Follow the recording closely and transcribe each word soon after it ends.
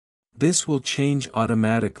This will change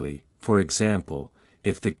automatically. For example,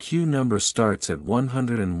 if the Q number starts at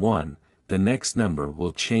 101, the next number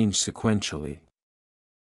will change sequentially.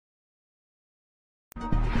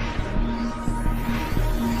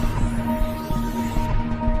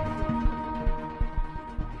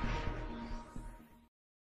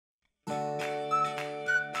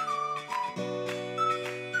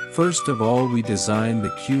 First of all, we design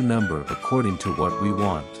the Q number according to what we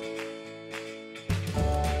want.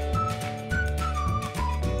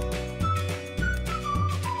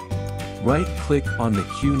 Right-click on the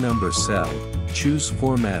Q number cell, choose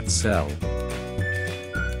Format Cell,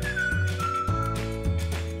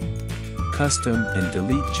 Custom and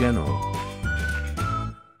delete General.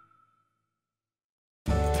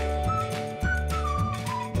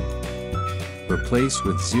 Replace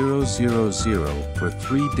with 000 for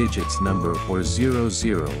 3 digits number or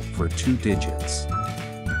 00 for 2 digits.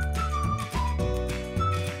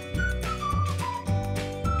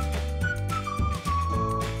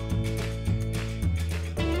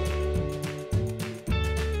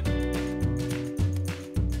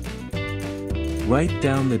 Write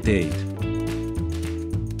down the date.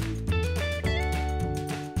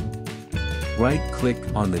 Right-click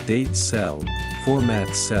on the date cell,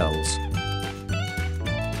 Format Cells,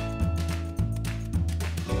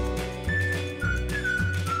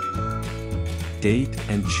 Date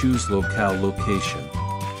and choose Locale Location.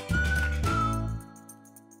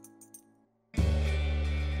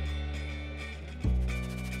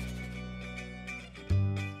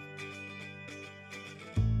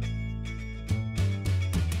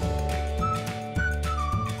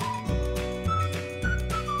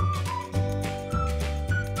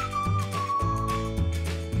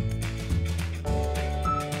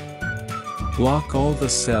 Block all the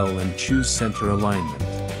cell and choose Center Alignment.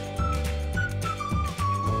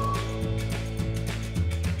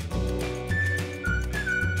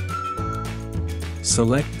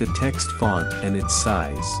 Select the text font and its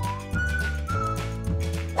size.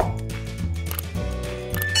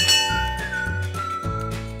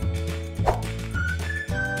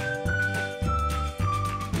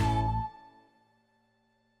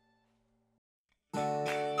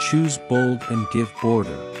 Choose Bold and give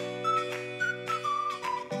border.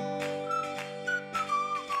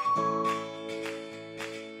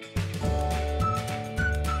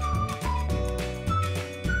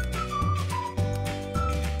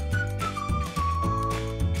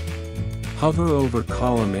 Hover over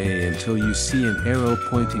column A until you see an arrow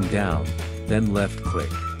pointing down, then left-click.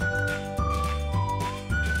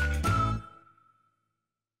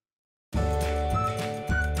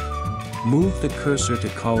 Move the cursor to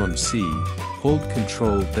column C, hold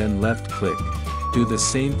Ctrl then left-click. Do the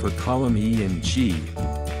same for column E and G.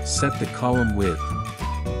 Set the column width.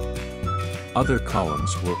 Other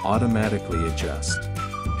columns will automatically adjust.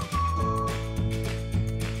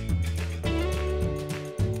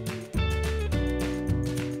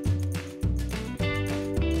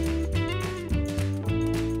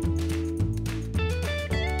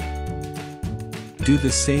 Do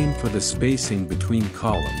the same for the spacing between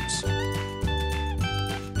columns.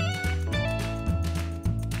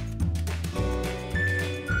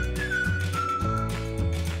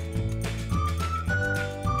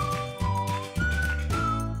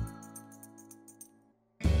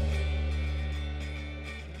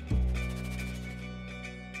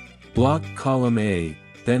 Block column A,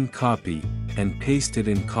 then copy, and paste it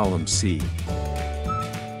in column C.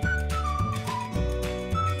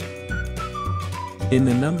 In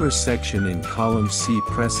the Numbers section in column C,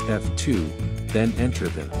 press F2, then enter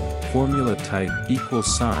the formula type =,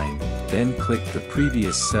 then click the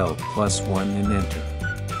previous cell +1 and enter.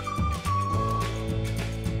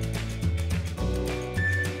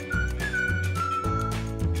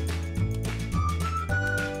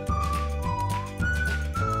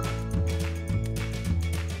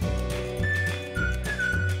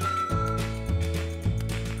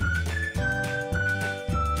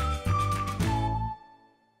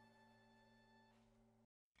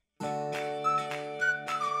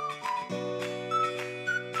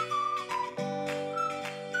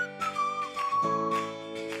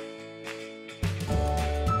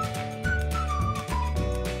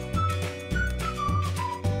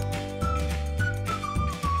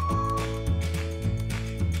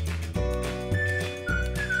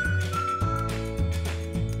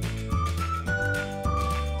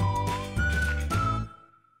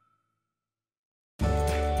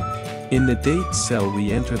 In the date cell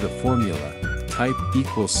we enter the formula, type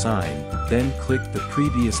 $, then click the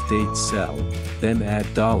previous date cell, then add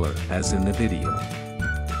 $, as in the video.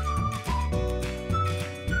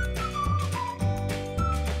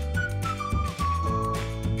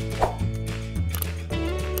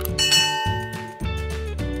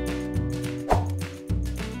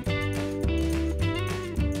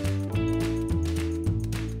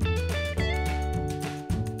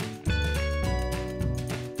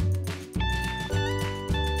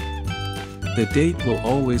 The date will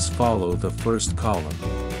always follow the first column.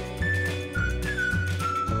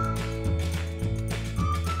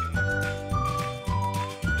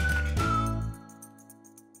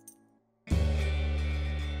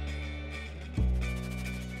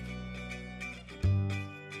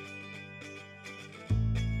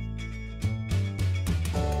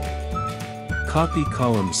 Copy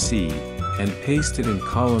column C, and paste it in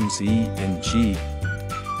columns E and G.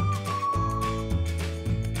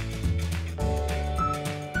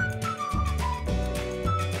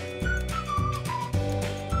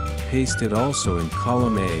 Paste it also in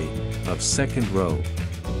column A, of second row.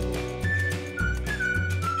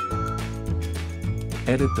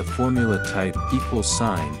 Edit the formula type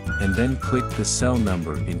 $, and then click the cell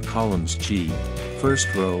number in columns G, first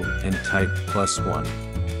row, and type +1.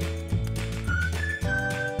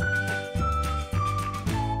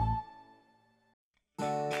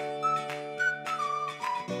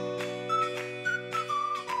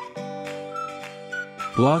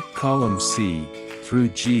 Block column C through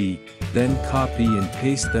G, then copy and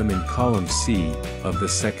paste them in column C of the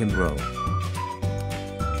second row.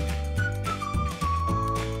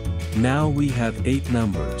 Now we have 8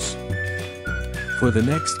 numbers. For the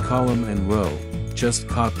next column and row, just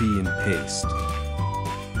copy and paste.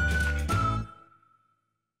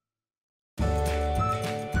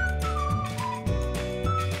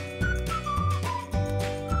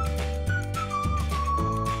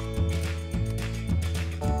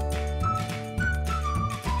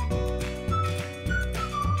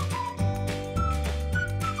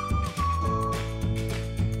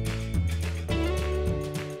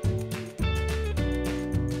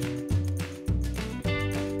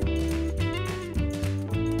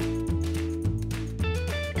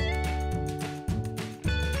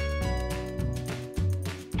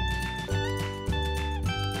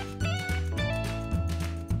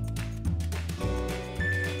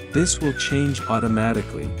 This will change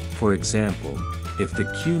automatically. For example, if the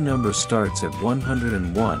Q number starts at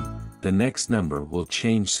 101, the next number will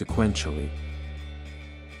change sequentially.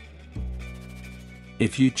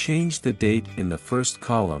 If you change the date in the first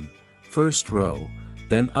column, first row,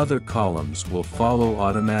 then other columns will follow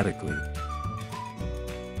automatically.